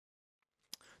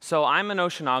So I'm an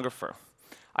oceanographer.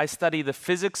 I study the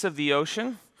physics of the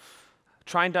ocean,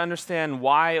 trying to understand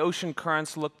why ocean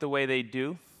currents look the way they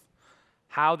do,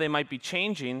 how they might be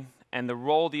changing, and the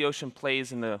role the ocean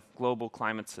plays in the global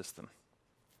climate system.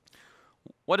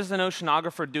 What is an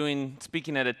oceanographer doing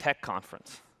speaking at a tech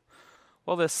conference?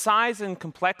 Well, the size and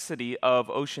complexity of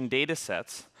ocean data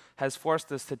sets has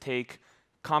forced us to take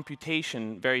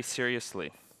computation very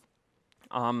seriously.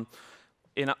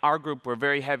 In our group, we're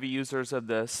very heavy users of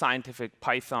the scientific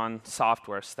Python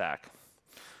software stack.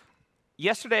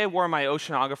 Yesterday, I wore my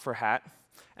oceanographer hat,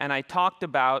 and I talked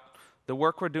about the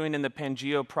work we're doing in the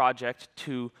Pangeo project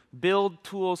to build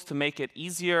tools to make it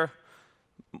easier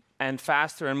and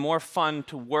faster and more fun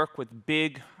to work with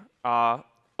big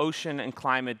ocean and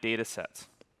climate data sets.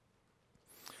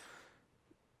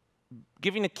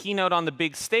 Giving a keynote on the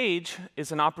big stage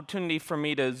is an opportunity for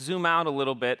me to zoom out a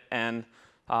little bit and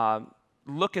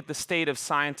look at the state of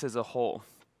science as a whole.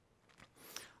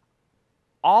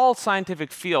 All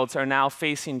scientific fields are now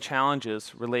facing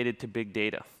challenges related to big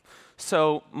data.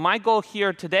 So my goal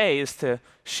here today is to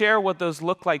share what those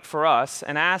look like for us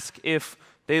and ask if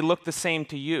they look the same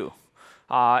to you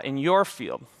in your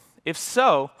field. If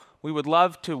so, we would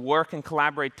love to work and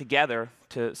collaborate together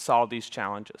to solve these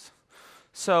challenges.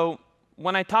 So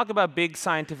when I talk about big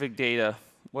scientific data,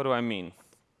 what do I mean?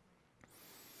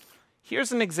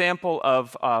 Here's an example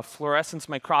of a fluorescence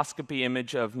microscopy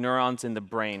image of neurons in the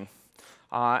brain.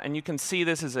 And you can see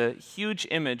this is a huge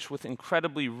image with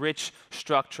incredibly rich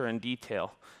structure and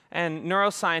detail. And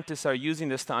neuroscientists are using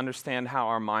this to understand how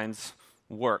our minds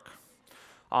work.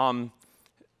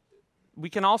 We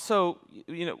can also,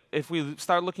 if we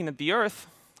start looking at the Earth,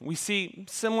 we see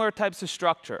similar types of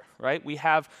structure, right? We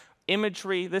have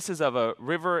imagery. This is of a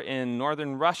river in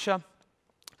northern Russia.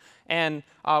 And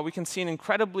we can see an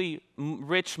incredibly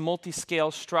rich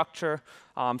multi-scale structure,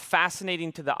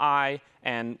 fascinating to the eye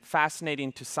and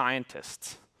fascinating to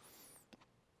scientists.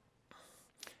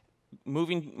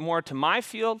 Moving more to my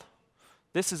field,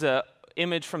 this is an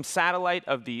image from satellite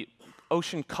of the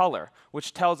ocean color,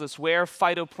 which tells us where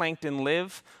phytoplankton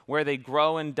live, where they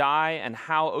grow and die, and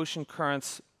how ocean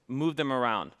currents move them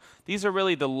around. These are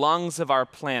really the lungs of our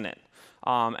planet.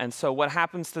 And so what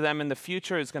happens to them in the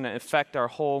future is going to affect our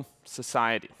whole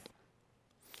society.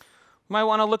 You might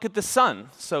want to look at the sun.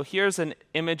 So here's an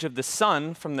image of the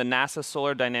sun from the NASA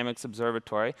Solar Dynamics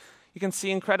Observatory. You can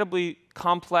see incredibly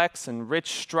complex and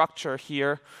rich structure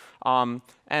here.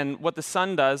 And what the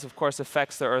sun does, of course,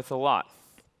 affects the Earth a lot.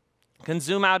 You can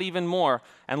zoom out even more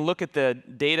and look at the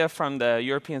data from the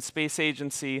European Space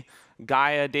Agency,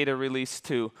 Gaia Data Release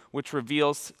 2, which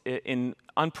reveals in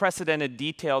unprecedented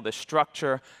detail the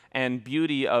structure and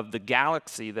beauty of the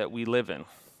galaxy that we live in.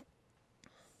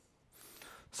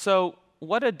 So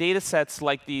what do data sets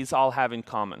like these all have in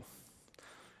common?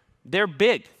 They're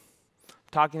big. I'm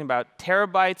talking about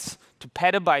terabytes to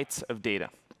petabytes of data.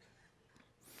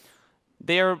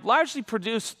 They are largely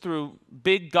produced through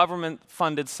big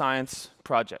government-funded science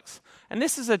projects. And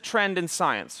this is a trend in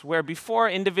science, where before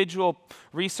individual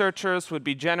researchers would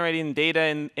be generating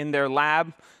data in their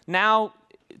lab, now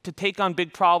to take on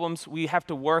big problems, we have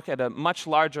to work at a much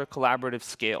larger collaborative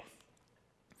scale.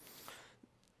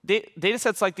 Data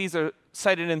sets like these are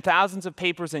cited in thousands of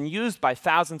papers and used by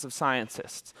thousands of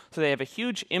scientists. So they have a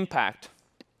huge impact.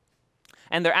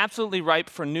 And they're absolutely ripe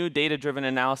for new data-driven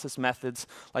analysis methods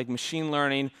like machine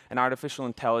learning and artificial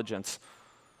intelligence.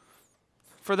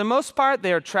 For the most part,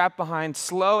 they are trapped behind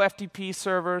slow FTP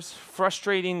servers,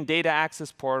 frustrating data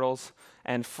access portals,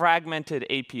 and fragmented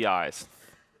APIs.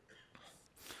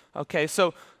 Okay,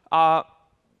 so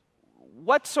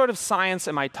what sort of science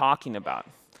am I talking about?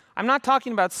 I'm not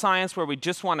talking about science where we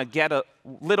just want to get a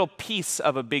little piece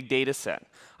of a big data set.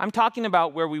 I'm talking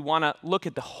about where we want to look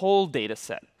at the whole data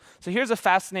set. So here's a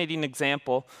fascinating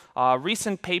example, a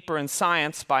recent paper in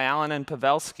Science by Allen and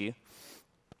Pavelski,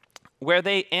 where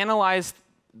they analyzed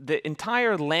the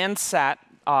entire Landsat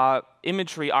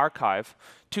imagery archive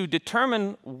to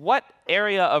determine what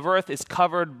area of Earth is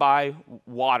covered by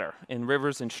water in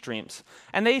rivers and streams.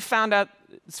 And they found out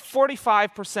it's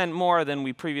 45% more than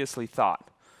we previously thought.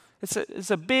 It's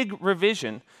a big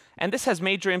revision, and this has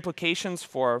major implications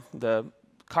for the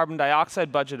carbon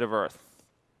dioxide budget of Earth.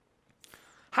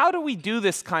 How do we do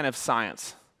this kind of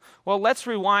science? Well, let's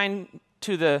rewind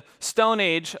to the Stone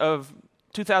Age of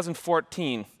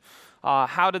 2014.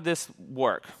 How did this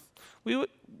work?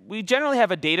 We generally have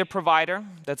a data provider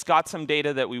that's got some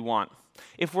data that we want.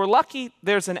 If we're lucky,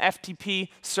 there's an FTP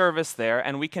service there,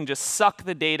 and we can just suck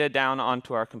the data down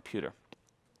onto our computer.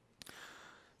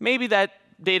 Maybe that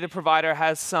data provider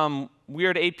has some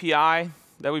weird API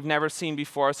that we've never seen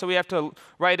before, so we have to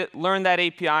learn that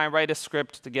API, write a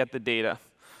script to get the data.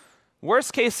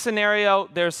 Worst case scenario,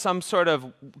 there's some sort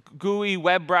of GUI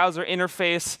web browser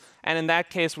interface, and in that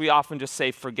case, we often just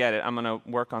say, forget it, I'm going to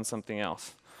work on something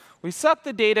else. We suck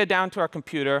the data down to our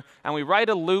computer, and we write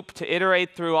a loop to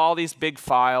iterate through all these big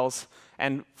files,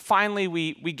 and finally,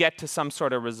 we get to some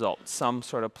sort of result, some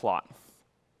sort of plot.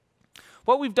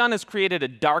 What we've done is created a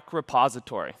dark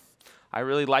repository. I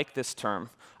really like this term.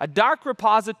 A dark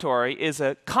repository is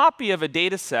a copy of a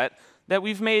data set that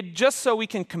we've made just so we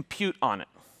can compute on it.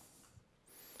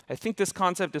 I think this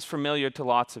concept is familiar to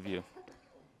lots of you.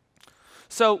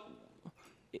 So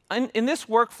in this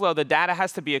workflow, the data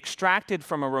has to be extracted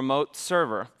from a remote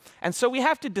server. And so we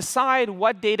have to decide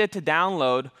what data to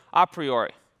download a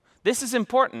priori. This is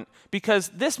important because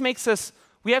this makes us,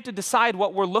 we have to decide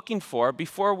what we're looking for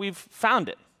before we've found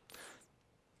it.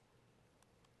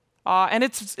 And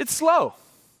it's slow.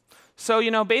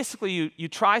 So basically, you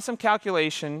try some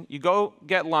calculation, you go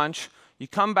get lunch, you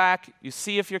come back, you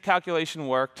see if your calculation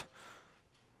worked,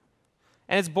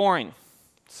 and it's boring.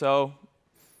 So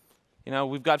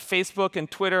we've got Facebook and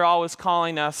Twitter always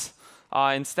calling us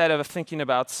instead of thinking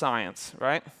about science,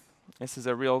 right? This is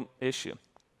a real issue.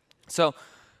 So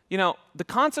the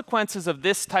consequences of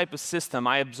this type of system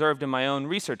I observed in my own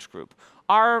research group.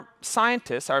 Our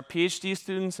scientists, our PhD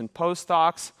students and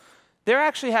postdocs, they're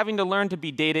actually having to learn to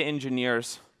be data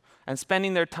engineers and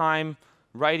spending their time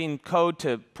writing code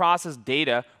to process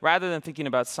data rather than thinking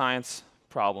about science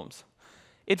problems.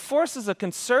 It forces a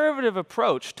conservative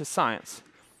approach to science.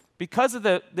 Because of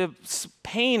the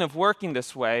pain of working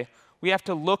this way, we have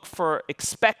to look for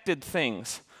expected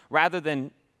things rather than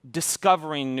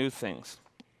discovering new things.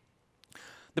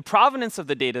 The provenance of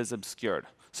the data is obscured.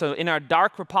 So in our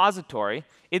dark repository,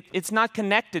 it's not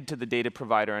connected to the data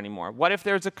provider anymore. What if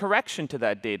there's a correction to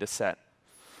that data set?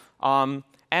 And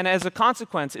as a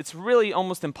consequence, it's really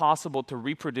almost impossible to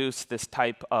reproduce this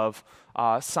type of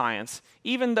science,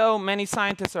 even though many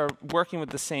scientists are working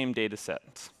with the same data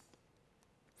sets.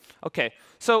 OK,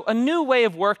 so a new way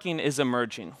of working is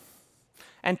emerging.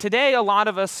 And today, a lot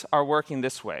of us are working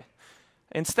this way.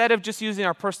 Instead of just using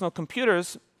our personal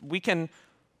computers, we can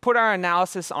put our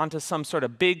analysis onto some sort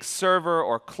of big server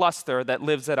or cluster that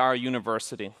lives at our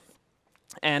university.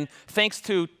 And thanks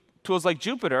to tools like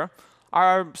Jupyter,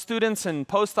 our students and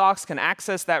postdocs can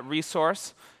access that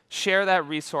resource, share that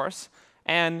resource,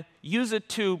 and use it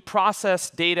to process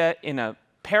data in a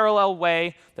parallel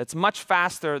way that's much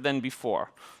faster than before.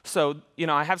 So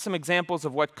I have some examples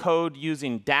of what code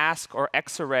using Dask or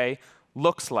Xarray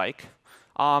looks like.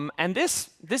 And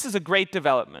this is a great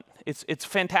development. It's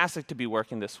fantastic to be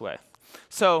working this way.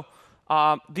 So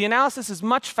the analysis is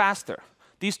much faster.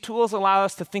 These tools allow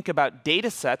us to think about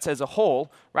data sets as a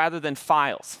whole rather than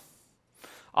files.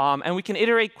 And we can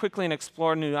iterate quickly and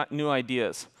explore new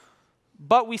ideas.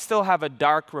 But we still have a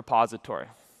dark repository.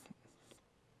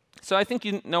 So I think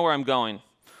you know where I'm going.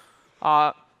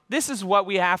 This is what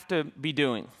we have to be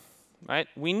doing, right?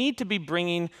 We need to be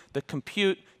bringing the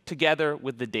compute together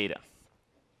with the data.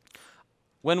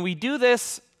 When we do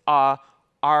this, our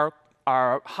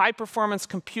high-performance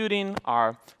computing,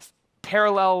 our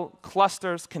parallel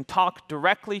clusters can talk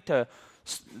directly to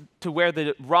where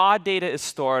the raw data is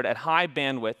stored at high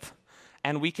bandwidth,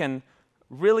 and we can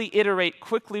really iterate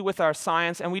quickly with our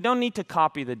science, and we don't need to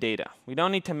copy the data. We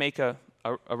don't need to make a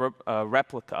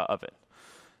replica of it.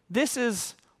 This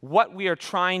is what we are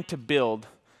trying to build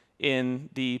in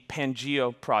the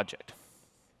Pangeo project.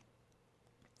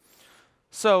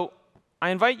 So I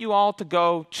invite you all to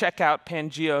go check out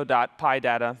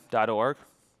pangeo.pydata.org.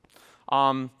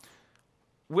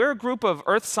 We're a group of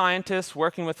earth scientists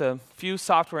working with a few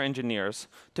software engineers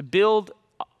to build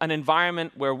an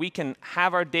environment where we can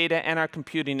have our data and our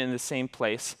computing in the same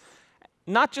place.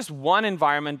 Not just one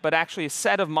environment, but actually a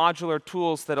set of modular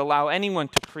tools that allow anyone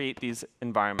to create these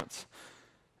environments.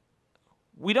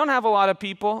 We don't have a lot of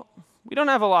people. We don't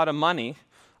have a lot of money,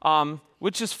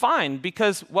 which is fine,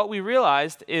 because what we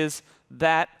realized is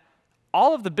that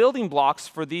all of the building blocks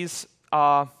for these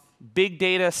big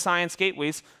data science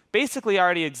gateways basically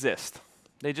already exist.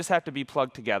 They just have to be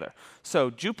plugged together.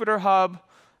 So Jupyter Hub,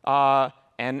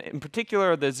 and in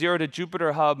particular the Zero to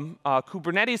Jupyter Hub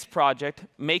Kubernetes project,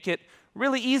 make it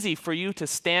really easy for you to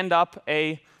stand up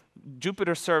a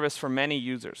Jupyter service for many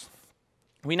users.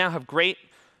 We now have great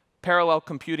parallel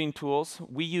computing tools.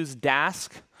 We use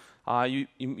Dask. You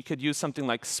could use something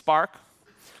like Spark.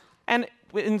 And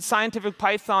in scientific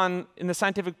Python, in the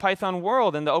scientific Python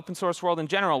world and the open source world in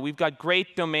general, we've got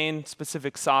great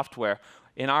domain-specific software.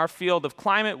 In our field of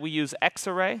climate, we use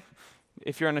Xarray.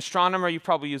 If you're an astronomer, you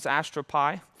probably use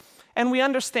AstroPy. And we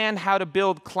understand how to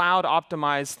build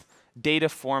cloud-optimized data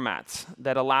formats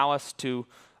that allow us to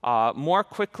more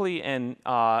quickly and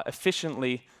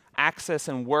efficiently access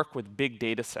and work with big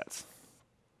data sets.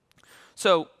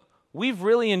 So we've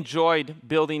really enjoyed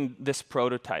building this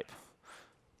prototype.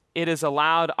 It has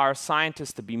allowed our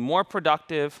scientists to be more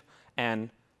productive and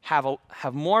have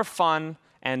more fun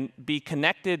and be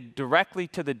connected directly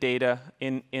to the data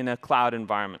in a cloud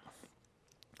environment.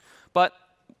 But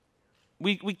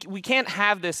we can't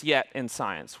have this yet in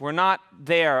science. We're not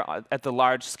there at the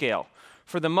large scale.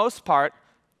 For the most part,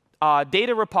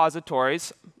 data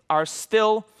repositories are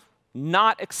still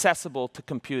not accessible to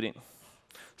computing.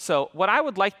 So what I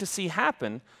would like to see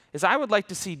happen is I would like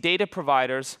to see data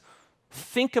providers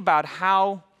think about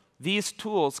how these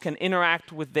tools can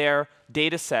interact with their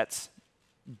data sets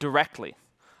directly.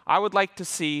 I would like to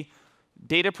see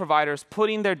data providers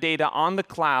putting their data on the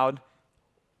cloud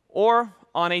or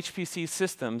on HPC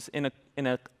systems in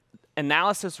a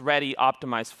analysis-ready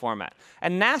optimized format.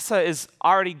 And NASA is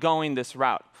already going this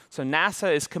route. So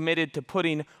NASA is committed to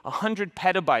putting 100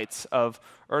 petabytes of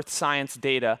Earth science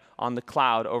data on the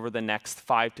cloud over the next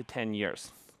 5 to 10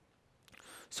 years.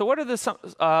 So what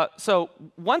are so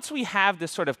once we have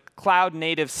this sort of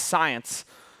cloud-native science,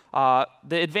 the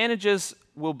advantages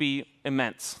will be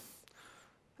immense.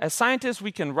 As scientists,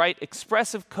 we can write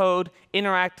expressive code,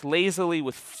 interact lazily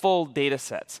with full data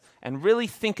sets, and really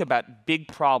think about big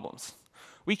problems.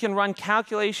 We can run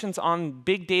calculations on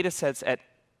big data sets at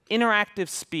interactive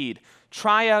speed,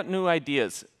 try out new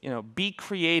ideas, be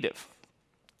creative.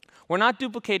 We're not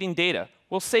duplicating data.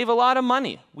 We'll save a lot of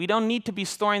money. We don't need to be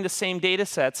storing the same data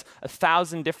sets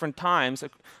 1,000 different times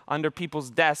under people's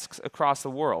desks across the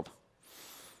world.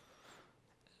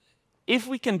 If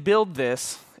we can build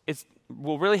this, it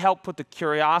will really help put the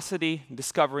curiosity,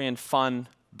 discovery, and fun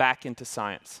back into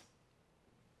science.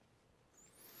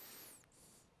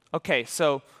 OK,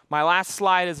 so my last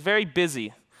slide is very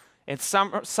busy. It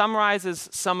summarizes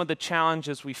some of the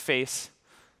challenges we face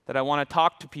that I want to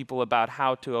talk to people about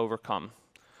how to overcome.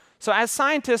 So as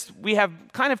scientists, we have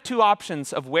kind of two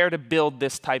options of where to build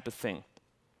this type of thing.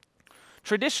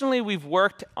 Traditionally, we've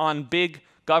worked on big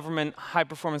government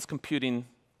high-performance computing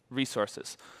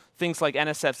resources, things like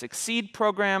NSF's XSEED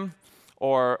program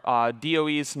or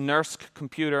DOE's NERSC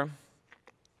computer.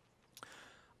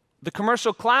 The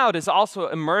commercial cloud is also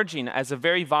emerging as a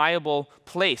very viable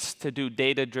place to do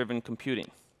data-driven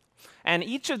computing. And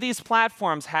each of these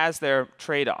platforms has their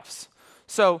trade-offs.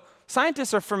 So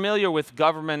scientists are familiar with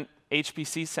government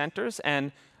HPC centers,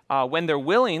 and when they're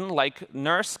willing, like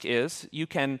NERSC is, you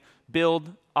can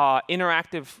build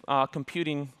interactive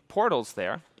computing portals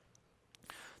there.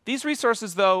 These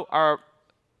resources, though,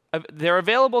 they're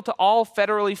available to all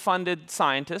federally funded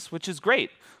scientists, which is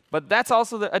great. But that's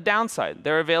also a downside.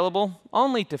 They're available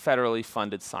only to federally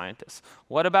funded scientists.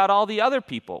 What about all the other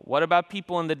people? What about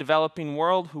people in the developing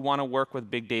world who want to work with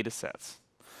big data sets?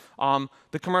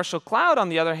 The commercial cloud, on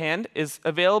the other hand, is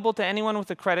available to anyone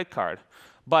with a credit card.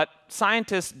 But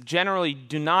scientists generally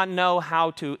do not know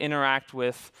how to interact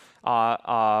with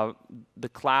the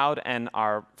cloud, and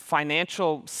our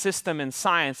financial system in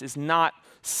science is not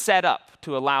set up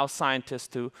to allow scientists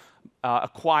to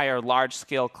acquire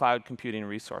large-scale cloud computing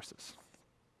resources.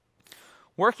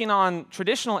 Working on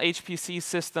traditional HPC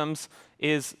systems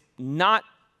is not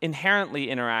inherently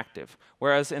interactive,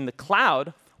 whereas in the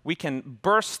cloud, we can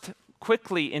burst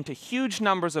quickly into huge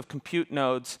numbers of compute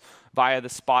nodes via the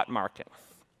spot market.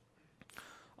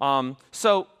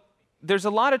 So there's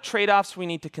a lot of trade-offs we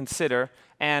need to consider,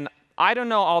 and I don't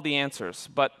know all the answers,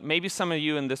 but maybe some of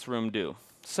you in this room do.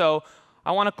 So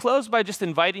I want to close by just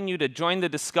inviting you to join the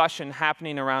discussion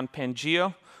happening around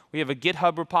Pangeo. We have a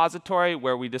GitHub repository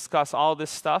where we discuss all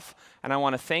this stuff, and I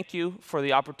want to thank you for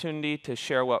the opportunity to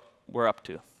share what we're up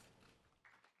to.